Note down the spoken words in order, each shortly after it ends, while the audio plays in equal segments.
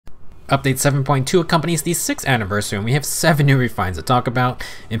Update 7.2 accompanies the 6th anniversary, and we have 7 new refines to talk about.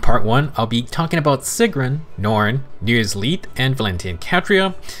 In part 1, I'll be talking about Sigrun, Norne, Lethe, and Valentian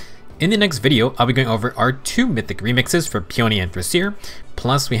Catria. In the next video, I'll be going over our 2 mythic remixes for Peony and Thrasir,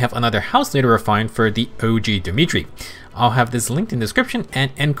 plus we have another house leader refine for the OG Dimitri. I'll have this linked in the description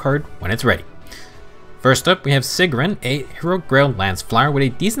and end card when it's ready. First up, we have Sigrun, a Hero Grail Lance Flyer with a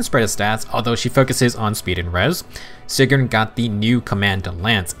decent spread of stats, although she focuses on speed and res. Sigrun got the new Command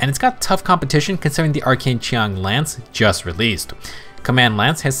Lance, and it's got tough competition considering the Arcane Qiang Lance just released. Command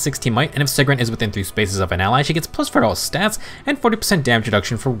Lance has 16 might, and if Sigrun is within 3 spaces of an ally, she gets plus 4 to all stats and 40% damage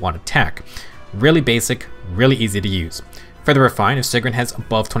reduction for 1 attack. Really basic, really easy to use. Further refined, if Sigrun has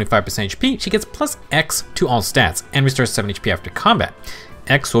above 25% HP, she gets plus X to all stats and restores 7 HP after combat.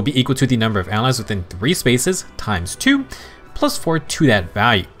 X will be equal to the number of allies within 3 spaces times 2, plus 4 to that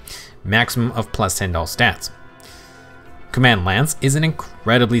value. Maximum of plus 10 to all stats. Command Lance is an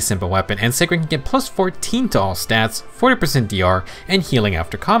incredibly simple weapon, and Sigrun can get plus 14 to all stats, 40% DR, and healing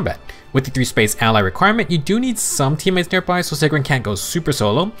after combat. With the 3 space ally requirement, you do need some teammates nearby, so Sigrun can't go super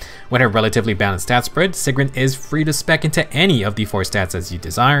solo. With her relatively balanced stat spread, Sigrun is free to spec into any of the 4 stats as you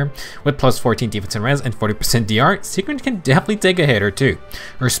desire. With plus 14 defense and res and 40% DR, Sigrun can definitely take a hit or two.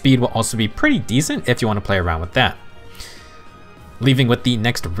 Her speed will also be pretty decent if you want to play around with that. Leaving with the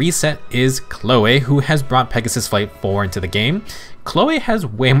next reset is Chloe, who has brought Pegasus Flight 4 into the game. Chloe has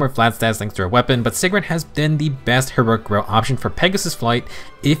way more flat stats thanks to her weapon, but Sigrun has been the best heroic grow option for Pegasus Flight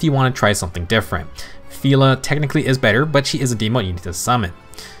if you want to try something different. Fila technically is better, but she is a demote you need to summon.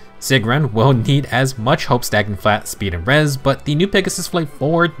 Sigrun will need as much hope stacking flat speed and res, but the new Pegasus Flight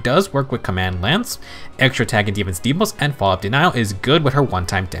 4 does work with Command Lance. Extra attack and defense debuffs and follow-up denial is good with her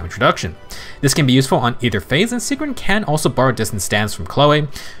one-time damage reduction. This can be useful on either phase, and Sigrun can also borrow distance stance from Chloe.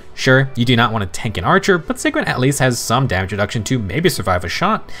 Sure, you do not want to tank an archer, but Sigrun at least has some damage reduction to maybe survive a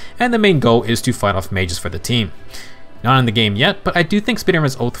shot, and the main goal is to fight off mages for the team. Not in the game yet, but I do think Speed and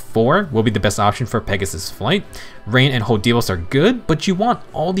Res Oath 4 will be the best option for Pegasus Flight. Rain and hold debuffs are good, but you want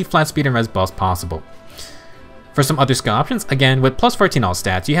all the flat speed and res buffs possible. For some other skill options, again, with plus 14 all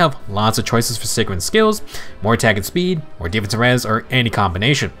stats, you have lots of choices for Sigrun skills, more attack and speed, more defense and res, or any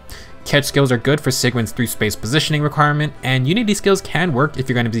combination. Catch skills are good for Sigrun's 3 space positioning requirement, and Unity skills can work if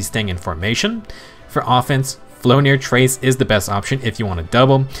you're going to be staying in formation. For offense, Flow near trace is the best option if you want to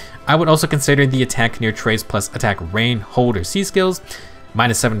double. I would also consider the attack near trace plus attack rain, hold, or C skills.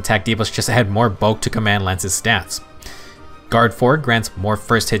 -7 attack debuffs just add more bulk to Command Lance's stats. Guard 4 grants more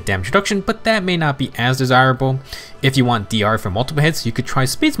first hit damage reduction, but that may not be as desirable. If you want DR for multiple hits, you could try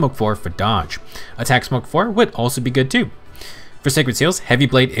Speed Smoke 4 for dodge. Attack Smoke 4 would also be good too. For Sacred Seals, Heavy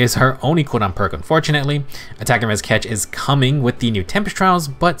Blade is her only cooldown perk unfortunately. Attack and Res Catch is coming with the new Tempest Trials,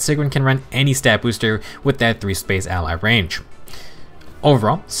 but Sigrun can run any stat booster with that 3 space ally range.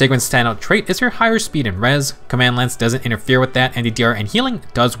 Overall, Sigrun's standout trait is her higher speed and res. Command Lance doesn't interfere with that, and the DR and healing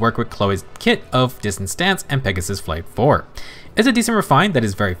does work with Chloe's kit of distance stance and Pegasus Flight 4. It's a decent refine that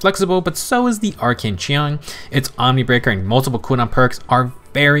is very flexible, but so is the Arcane Qiang. Its Omni Breaker and multiple cooldown perks are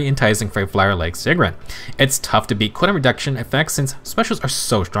very enticing for a flyer like Sigrun. It's tough to beat cooldown reduction effects since specials are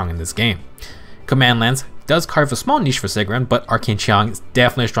so strong in this game. Command Lance does carve a small niche for Sigrun, but Arcane Qiang is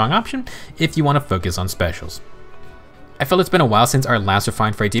definitely a strong option if you want to focus on specials. I feel it's been a while since our last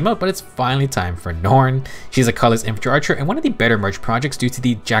refine for a demote, but it's finally time for Norne. She's a colorless infantry archer and one of the better merge projects due to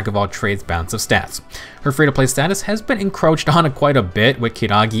the jack of all trades balance of stats. Her free-to-play status has been encroached on quite a bit with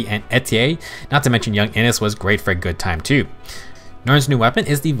Kiragi and Lethe, not to mention young Innis was great for a good time too. Norne's new weapon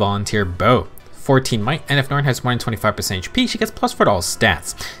is the Volunteer Bow. 14 might, and if Norne has more than 25% HP, she gets plus 4 to all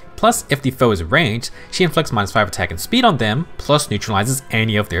stats. Plus, if the foe is ranged, she inflicts -5 attack and speed on them, plus neutralizes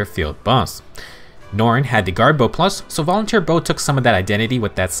any of their field buffs. Norne had the Guard Bow Plus, so Volunteer Bow took some of that identity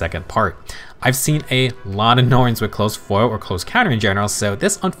with that second part. I've seen a lot of Norns with close foil or close counter in general, so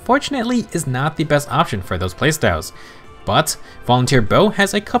this unfortunately is not the best option for those playstyles. But Volunteer Bow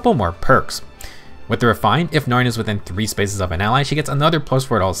has a couple more perks. With the refine, if Norne is within 3 spaces of an ally, she gets another plus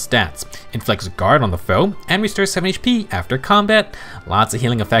 4 to all stats, inflicts guard on the foe, and restores 7 HP after combat. Lots of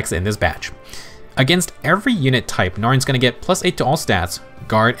healing effects in this batch. Against every unit type, Norne's going to get plus 8 to all stats,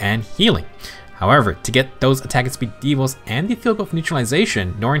 guard, and healing. However, to get those attack and speed debuffs and the field buff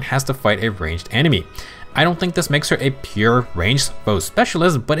neutralization, Norne has to fight a ranged enemy. I don't think this makes her a pure ranged foe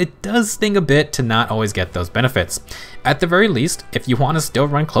specialist, but it does sting a bit to not always get those benefits. At the very least, if you want to still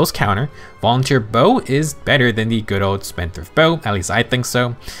run close counter, Volunteer Bow is better than the good old Spendthrift Bow, at least I think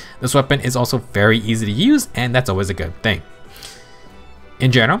so. This weapon is also very easy to use, and that's always a good thing.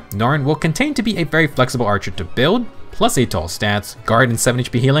 In general, Norne will continue to be a very flexible archer to build, plus 8 tall stats, guard and 7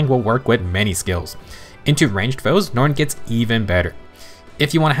 HP healing will work with many skills. Into ranged foes, Norne gets even better.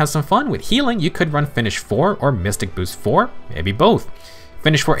 If you want to have some fun with healing, you could run Finish 4 or Mystic Boost 4, maybe both.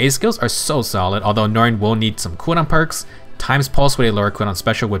 Finish 4 A skills are so solid, although Norne will need some cooldown perks. Times Pulse with a lower cooldown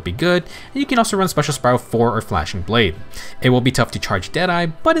special would be good, and you can also run Special Spiral 4 or Flashing Blade. It will be tough to charge Deadeye,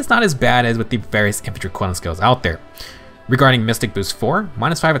 but it's not as bad as with the various infantry cooldown skills out there. Regarding Mystic Boost 4,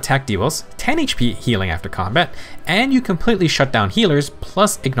 -5 attack debuffs, 10 HP healing after combat, and you completely shut down healers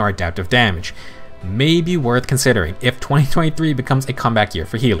plus ignore adaptive damage. May be worth considering if 2023 becomes a comeback year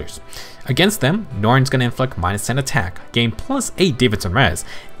for healers. Against them, Norne's gonna inflict -10 attack, gain +8 defense and res,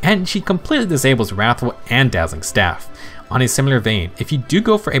 and she completely disables Wrathful and Dazzling Staff. On a similar vein, if you do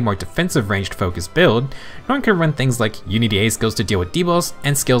go for a more defensive ranged focused build, Norne can run things like Unity A skills to deal with debuffs,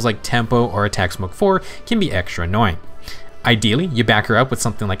 and skills like Tempo or Attack Smoke 4 can be extra annoying. Ideally, you back her up with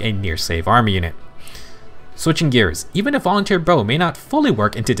something like a near save army unit. Switching gears, even if Volunteer Bow may not fully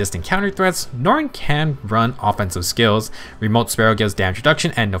work into distant counter threats, Norne can run offensive skills. Remote Sparrow gives damage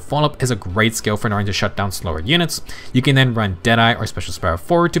reduction, and No Follow-Up is a great skill for Norne to shut down slower units. You can then run Deadeye or Special Sparrow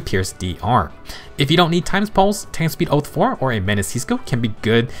forward to pierce DR. If you don't need Times Pulse, Tank Speed Oath 4 or a Menace skill can be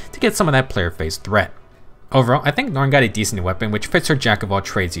good to get some of that player phase threat. Overall, I think Norne got a decent weapon which fits her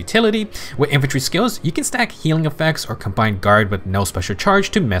jack-of-all-trades utility. With infantry skills, you can stack healing effects or combine guard with no special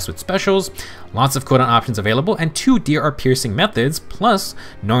charge to mess with specials. Lots of cooldown options available and 2 DR piercing methods, plus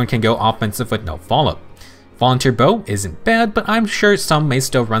Norne can go offensive with no follow-up. Volunteer Bow isn't bad, but I'm sure some may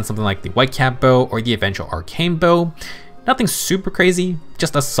still run something like the Whitecap Bow or the eventual Arcane Bow. Nothing super crazy,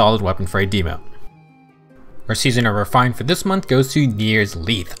 just a solid weapon for a demo. Our seasonal refine for this month goes to Nir's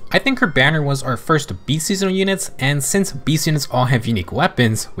Lethe. I think her banner was our first beast seasonal units, and since beast units all have unique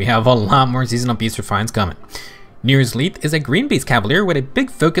weapons, we have a lot more seasonal beast refines coming. Nir's Lethe is a green beast cavalier with a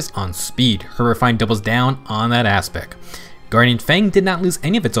big focus on speed. Her refine doubles down on that aspect. Guardian Fang did not lose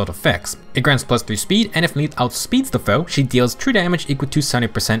any of its old effects. It grants +3 speed, and if Lethe outspeeds the foe, she deals true damage equal to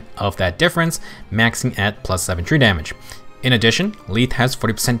 70% of that difference, maxing at +7 true damage. In addition, Lethe has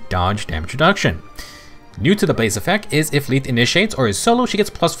 40% dodge damage reduction. New to the Blaze effect is if Lethe initiates or is solo, she gets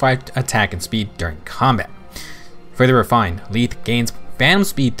 +5 attack and speed during combat. Further refined, Lethe gains Phantom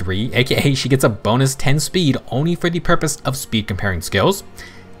Speed 3, aka she gets a bonus 10 speed only for the purpose of speed comparing skills.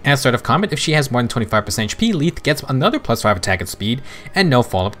 At start of combat, if she has more than 25% HP, Lethe gets another +5 attack and speed and no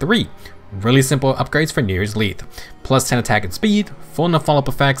follow-up 3. Really simple upgrades for Nir's Lethe. +10 attack and speed, full no follow-up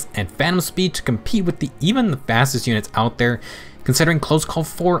effects, and Phantom Speed to compete with even the fastest units out there. Considering Close Call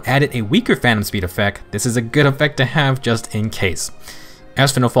 4 added a weaker Phantom Speed effect, this is a good effect to have just in case.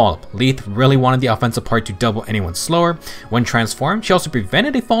 As for no follow-up, Lethe really wanted the offensive part to double anyone slower. When transformed, she also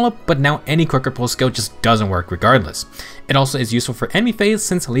prevented a follow-up, but now any quicker pull skill just doesn't work regardless. It also is useful for enemy phase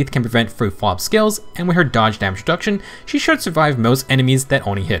since Lethe can prevent free follow-up skills, and with her dodge damage reduction, she should survive most enemies that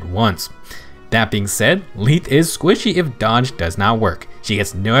only hit once. That being said, Lethe is squishy if dodge does not work. She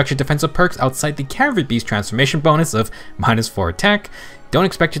gets no extra defensive perks outside the Cavalry Beast transformation bonus of -4 attack. Don't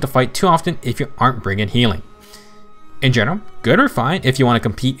expect you to fight too often if you aren't bringing healing. In general, good or fine if you want to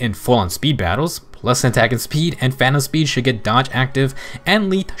compete in full-on speed battles. +10 attack and speed and Phantom Speed should get dodge active, and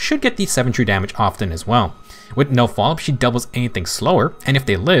Lethe should get the 7 true damage often as well. With no follow-up, she doubles anything slower, and if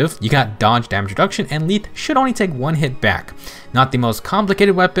they live, you got dodge damage reduction, and Lethe should only take 1 hit back. Not the most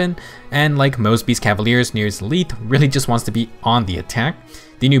complicated weapon, and like most Beast Cavaliers, Nir's Lethe really just wants to be on the attack.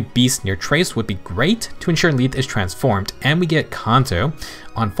 The new Beast Nir Trace would be great to ensure Lethe is transformed, and we get Kanto.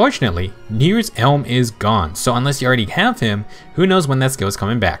 Unfortunately, Nir's Elm is gone, so unless you already have him, who knows when that skill is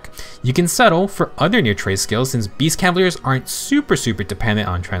coming back. You can settle for other Nir Trace skills since Beast Cavaliers aren't super dependent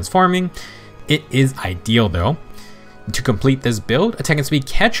on transforming. It is ideal though. To complete this build, Attack and Speed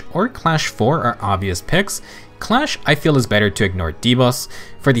Catch or Clash 4 are obvious picks. Clash I feel is better to ignore debuffs.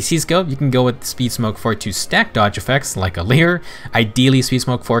 For the C skill, you can go with Speed Smoke 4 to stack dodge effects like a Leer. Ideally, Speed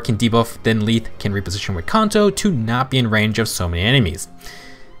Smoke 4 can debuff, then Lethe can reposition with Kanto to not be in range of so many enemies.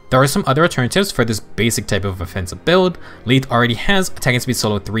 There are some other alternatives for this basic type of offensive build. Lethe already has Attack and Speed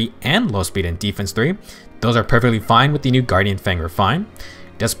Solo 3 and Low Speed and Defense 3. Those are perfectly fine with the new Guardian Fang Refine.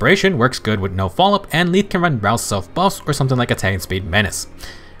 Desperation works good with no follow-up, and Lethe can run Rouse Self buffs or something like Attack and Speed Menace.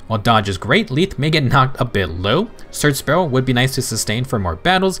 While dodge is great, Lethe may get knocked a bit low. Surge Sparrow would be nice to sustain for more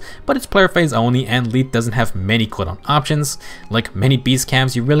battles, but it's player phase only and Lethe doesn't have many cooldown options. Like many Beast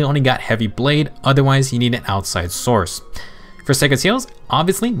Cavs, you really only got Heavy Blade, otherwise you need an outside source. For second heals,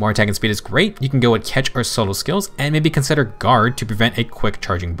 obviously more attack and speed is great. You can go with Catch or Solo skills and maybe consider Guard to prevent a quick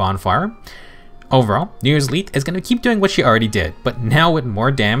charging bonfire. Overall, Nir's Lethe is going to keep doing what she already did, but now with more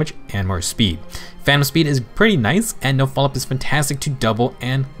damage and more speed. Phantom Speed is pretty nice, and no follow-up is fantastic to double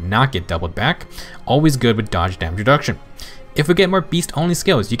and not get doubled back. Always good with dodge damage reduction. If we get more beast only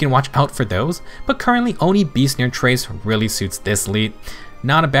skills, you can watch out for those, but currently only Beast Nir Trace really suits this Lethe.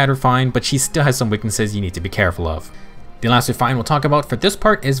 Not a bad refine, but she still has some weaknesses you need to be careful of. The last refine we'll talk about for this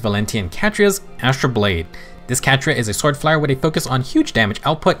part is Valentian Catria's Astra Blade. This Catria is a sword flyer with a focus on huge damage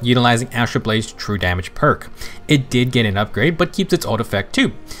output utilizing Astra Blade's true damage perk. It did get an upgrade, but keeps its old effect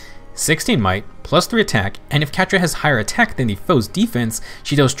too. 16 might, plus 3 attack, and if Catria has higher attack than the foe's defense,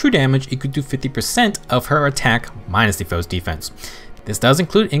 she deals true damage equal to 50% of her attack minus the foe's defense. This does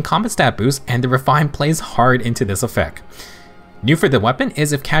include in-combat stat boost, and the refine plays hard into this effect. New for the weapon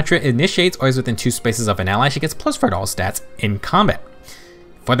is if Catria initiates or is within 2 spaces of an ally, she gets plus 4 to all stats in combat.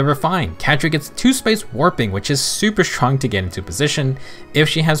 For the refine, Catria gets 2 space warping, which is super strong to get into position. If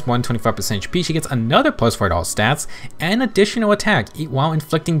she has 125% HP, she gets another plus 4 to all stats and additional attack while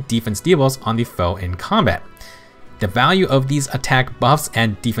inflicting defense debuffs on the foe in combat. The value of these attack buffs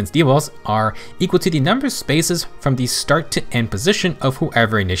and defense debuffs are equal to the number of spaces from the start to end position of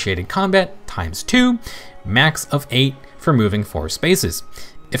whoever initiated combat times 2, max of 8 for moving 4 spaces.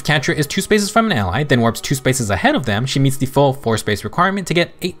 If Catria is 2 spaces from an ally, then warps 2 spaces ahead of them, she meets the full 4 space requirement to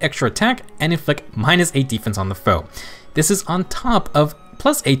get 8 extra attack and inflict minus 8 defense on the foe. This is on top of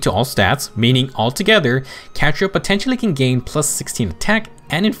plus 8 to all stats, meaning altogether, Catria potentially can gain plus 16 attack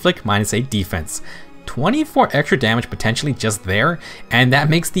and inflict minus 8 defense. 24 extra damage potentially just there, and that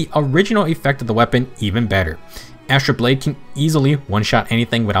makes the original effect of the weapon even better. Astra Blade can easily one-shot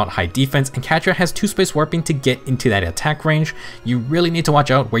anything without high defense, and Catria has 2 space warping to get into that attack range. You really need to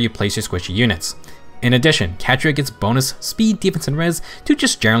watch out where you place your squishy units. In addition, Catria gets bonus speed, defense, and res to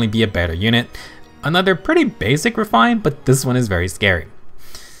just generally be a better unit. Another pretty basic refine, but this one is very scary.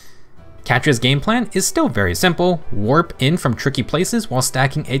 Catria's game plan is still very simple: warp in from tricky places while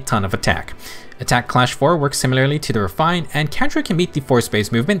stacking a ton of attack. Attack Clash 4 works similarly to the refine, and Catria can meet the 4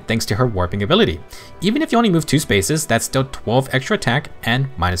 space movement thanks to her warping ability. Even if you only move 2 spaces, that's still 12 extra attack and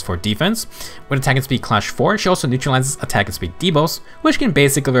minus 4 defense. With Attack and Speed Clash 4, she also neutralizes Attack and Speed debuffs, which can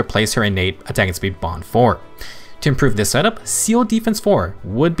basically replace her innate Attack and Speed Bond 4. To improve this setup, Seal Defense 4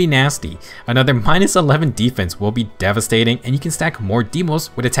 would be nasty. Another minus 11 defense will be devastating, and you can stack more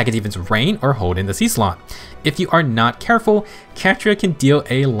debuffs with Attack and Defense Rain or hold in the C slot. If you are not careful, Catria can deal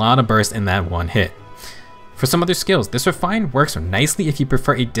a lot of burst in that one hit. For some other skills, this refine works nicely if you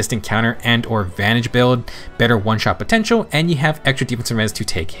prefer a distant counter and or Vantage build, better one-shot potential, and you have extra defense and res to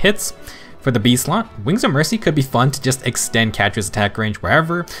take hits. For the B slot, Wings of Mercy could be fun to just extend Catria's attack range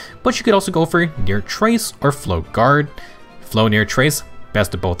wherever, but you could also go for Near Trace or Float Guard. Flow Near Trace,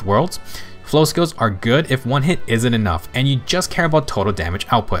 best of both worlds. Flow skills are good if one hit isn't enough and you just care about total damage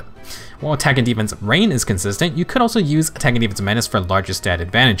output. While Attack and Defense Rain is consistent, you could also use Attack and Defense Menace for larger stat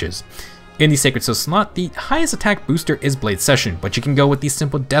advantages. In the Sacred Seal slot, the highest attack booster is Blade Session, but you can go with the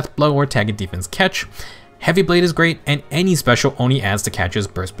simple Death Blow or Attack and Defense Catch. Heavy Blade is great, and any special only adds to Catria's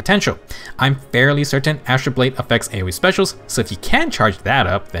burst potential. I'm fairly certain Astra Blade affects AoE specials, so if you can charge that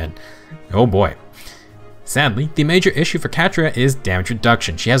up, then oh boy. Sadly, the major issue for Catria is damage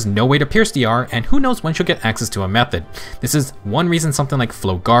reduction. She has no way to pierce DR, and who knows when she'll get access to a method. This is one reason something like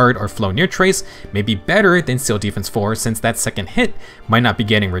Flow Guard or Flow Near Trace may be better than Seal Defense 4, since that second hit might not be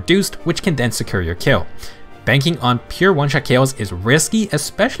getting reduced, which can then secure your kill. Banking on pure one-shot KOs is risky,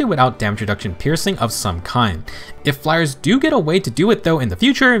 especially without damage reduction piercing of some kind. If flyers do get a way to do it though in the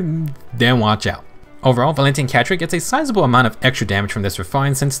future, then watch out. Overall, Valentian Catria gets a sizable amount of extra damage from this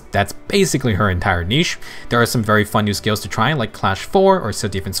refine, since that's basically her entire niche. There are some very fun new skills to try, like Clash 4 or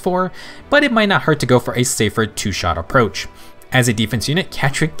Seal Defense 4, but it might not hurt to go for a safer 2-shot approach. As a defense unit,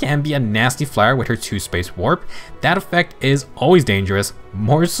 Catria can be a nasty flyer with her 2-space warp. That effect is always dangerous,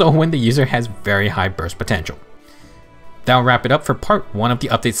 more so when the user has very high burst potential. That'll wrap it up for part 1 of the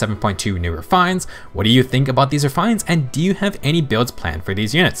Update 7.2 new refines. What do you think about these refines, and do you have any builds planned for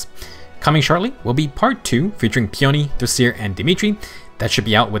these units? Coming shortly will be part 2 featuring Peony, Drasir, and Dimitri. That should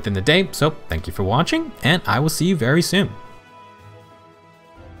be out within the day, so thank you for watching, and I will see you very soon.